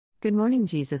Good morning,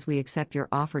 Jesus. We accept your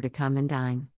offer to come and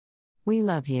dine. We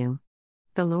love you.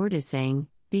 The Lord is saying,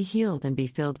 be healed and be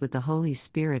filled with the Holy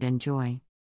Spirit and joy.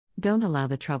 Don't allow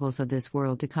the troubles of this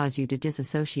world to cause you to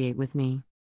disassociate with me.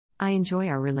 I enjoy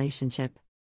our relationship.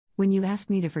 When you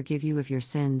asked me to forgive you of your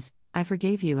sins, I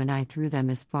forgave you and I threw them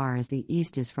as far as the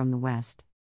east is from the west.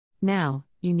 Now,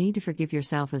 you need to forgive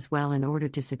yourself as well in order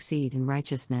to succeed in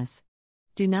righteousness.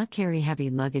 Do not carry heavy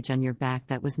luggage on your back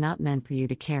that was not meant for you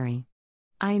to carry.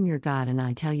 I am your God and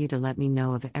I tell you to let me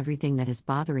know of everything that is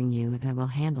bothering you and I will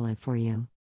handle it for you.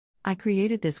 I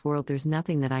created this world, there's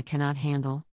nothing that I cannot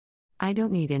handle. I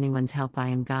don't need anyone's help, I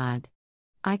am God.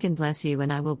 I can bless you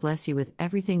and I will bless you with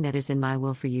everything that is in my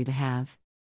will for you to have.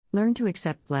 Learn to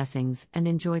accept blessings and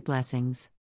enjoy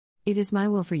blessings. It is my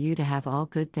will for you to have all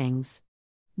good things.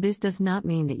 This does not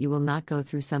mean that you will not go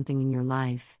through something in your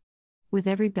life. With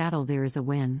every battle there is a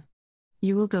win.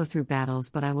 You will go through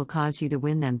battles, but I will cause you to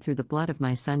win them through the blood of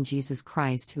my Son Jesus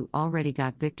Christ, who already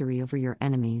got victory over your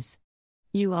enemies.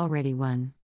 You already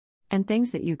won. And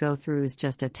things that you go through is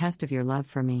just a test of your love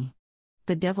for me.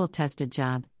 The devil tested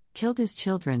Job, killed his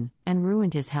children, and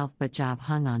ruined his health, but Job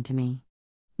hung on to me.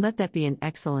 Let that be an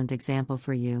excellent example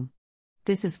for you.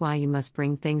 This is why you must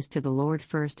bring things to the Lord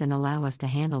first and allow us to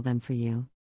handle them for you.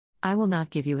 I will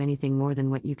not give you anything more than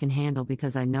what you can handle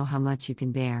because I know how much you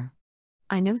can bear.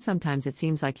 I know sometimes it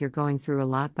seems like you're going through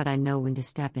a lot, but I know when to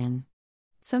step in.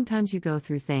 Sometimes you go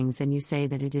through things and you say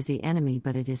that it is the enemy,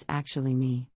 but it is actually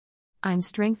me. I'm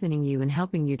strengthening you and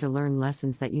helping you to learn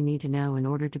lessons that you need to know in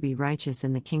order to be righteous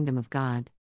in the kingdom of God.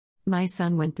 My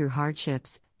son went through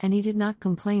hardships, and he did not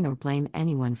complain or blame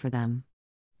anyone for them.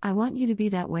 I want you to be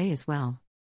that way as well.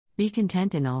 Be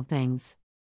content in all things.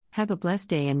 Have a blessed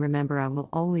day and remember I will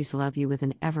always love you with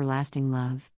an everlasting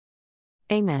love.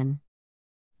 Amen.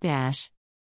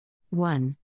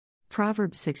 1.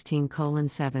 Proverbs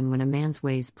 16:7 When a man's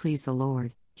ways please the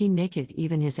Lord, he maketh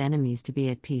even his enemies to be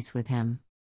at peace with him.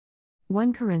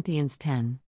 1 Corinthians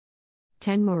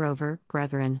 10:10 Moreover,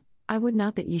 brethren, I would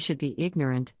not that ye should be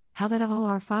ignorant, how that all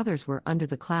our fathers were under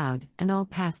the cloud, and all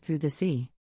passed through the sea.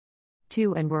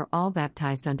 2 And were all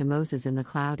baptized unto Moses in the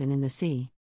cloud and in the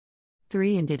sea.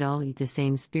 3 And did all eat the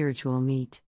same spiritual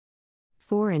meat.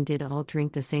 4 And did all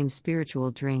drink the same spiritual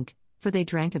drink, for they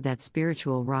drank of that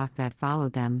spiritual rock that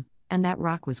followed them, and that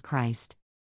rock was Christ.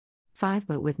 5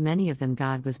 But with many of them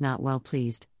God was not well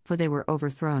pleased, for they were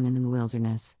overthrown in the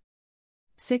wilderness.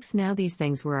 6 Now these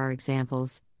things were our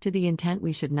examples, to the intent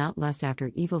we should not lust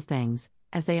after evil things,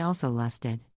 as they also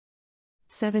lusted.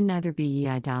 7 Neither be ye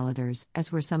idolaters,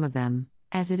 as were some of them,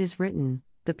 as it is written,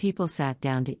 the people sat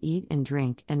down to eat and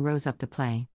drink and rose up to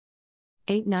play.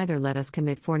 8 Neither let us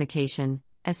commit fornication,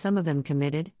 as some of them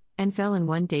committed, and fell in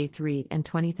one day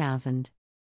 320,000.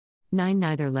 9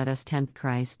 Neither let us tempt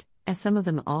Christ, as some of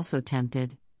them also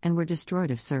tempted, and were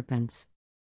destroyed of serpents.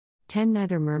 10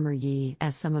 Neither murmur ye,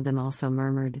 as some of them also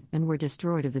murmured, and were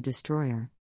destroyed of the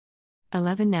destroyer.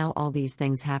 11 Now all these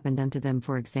things happened unto them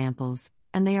for examples,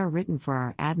 and they are written for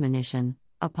our admonition,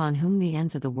 upon whom the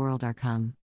ends of the world are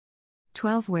come.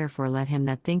 12 Wherefore let him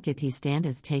that thinketh he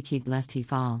standeth take heed lest he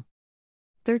fall.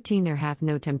 13 There hath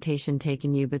no temptation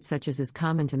taken you but such as is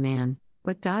common to man,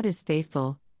 but God is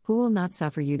faithful, who will not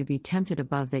suffer you to be tempted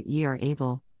above that ye are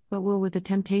able, but will with the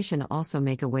temptation also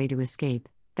make a way to escape,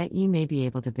 that ye may be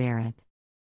able to bear it.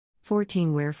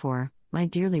 14 Wherefore, my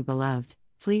dearly beloved,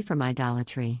 flee from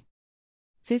idolatry.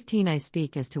 15 I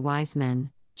speak as to wise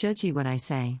men, judge ye what I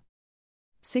say.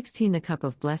 16 The cup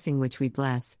of blessing which we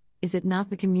bless, is it not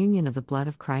the communion of the blood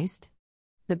of Christ?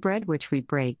 The bread which we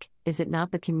break, is it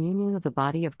not the communion of the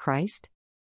body of Christ?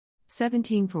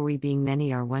 17 For we being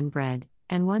many are one bread,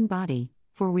 and one body,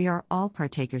 for we are all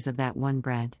partakers of that one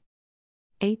bread.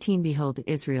 18 Behold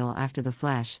Israel after the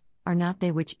flesh, are not they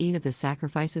which eat of the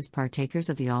sacrifices partakers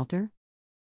of the altar?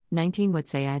 19 What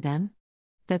say I then?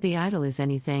 That the idol is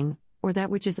anything, or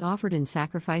that which is offered in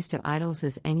sacrifice to idols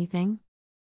is anything?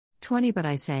 20 But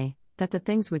I say, that the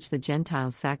things which the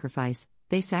Gentiles sacrifice,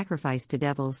 they sacrifice to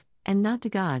devils, and not to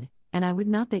God, and I would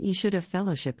not that ye should have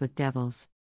fellowship with devils.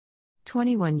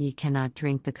 21 Ye cannot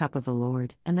drink the cup of the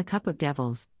Lord, and the cup of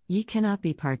devils, ye cannot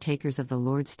be partakers of the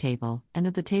Lord's table, and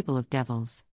of the table of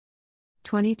devils.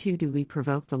 22 Do we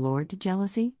provoke the Lord to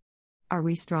jealousy? Are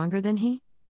we stronger than he?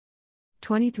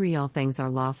 23 All things are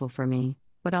lawful for me,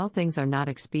 but all things are not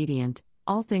expedient,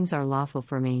 all things are lawful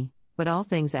for me, but all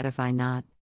things edify not.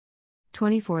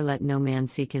 24 Let no man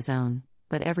seek his own,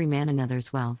 but every man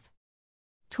another's wealth.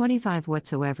 25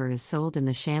 Whatsoever is sold in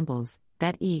the shambles,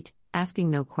 that eat, asking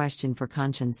no question for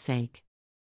conscience' sake.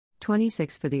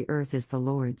 26 For the earth is the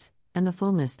Lord's, and the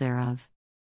fullness thereof.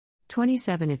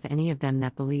 27 If any of them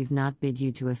that believe not bid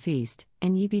you to a feast,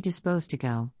 and ye be disposed to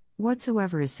go,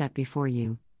 whatsoever is set before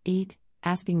you, eat,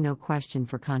 asking no question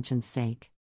for conscience sake.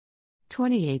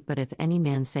 28 But if any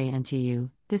man say unto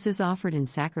you, This is offered in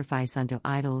sacrifice unto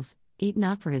idols, eat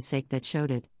not for his sake that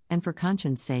showed it, and for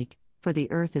conscience sake, for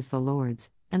the earth is the Lord's,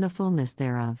 and the fullness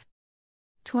thereof.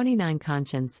 29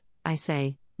 Conscience, I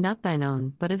say, not thine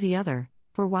own, but of the other,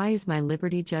 for why is my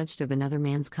liberty judged of another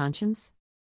man's conscience?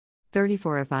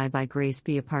 34 If I by grace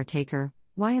be a partaker,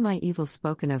 why am I evil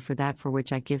spoken of for that for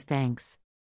which I give thanks?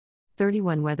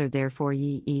 31 Whether therefore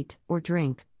ye eat, or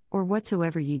drink, or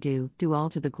whatsoever ye do, do all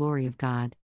to the glory of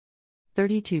God.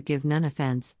 32 Give none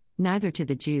offense, neither to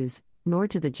the Jews, nor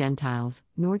to the Gentiles,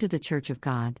 nor to the church of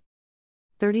God.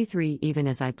 33 Even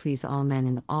as I please all men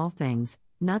in all things,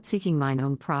 not seeking mine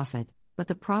own profit, but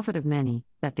the profit of many,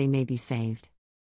 that they may be saved.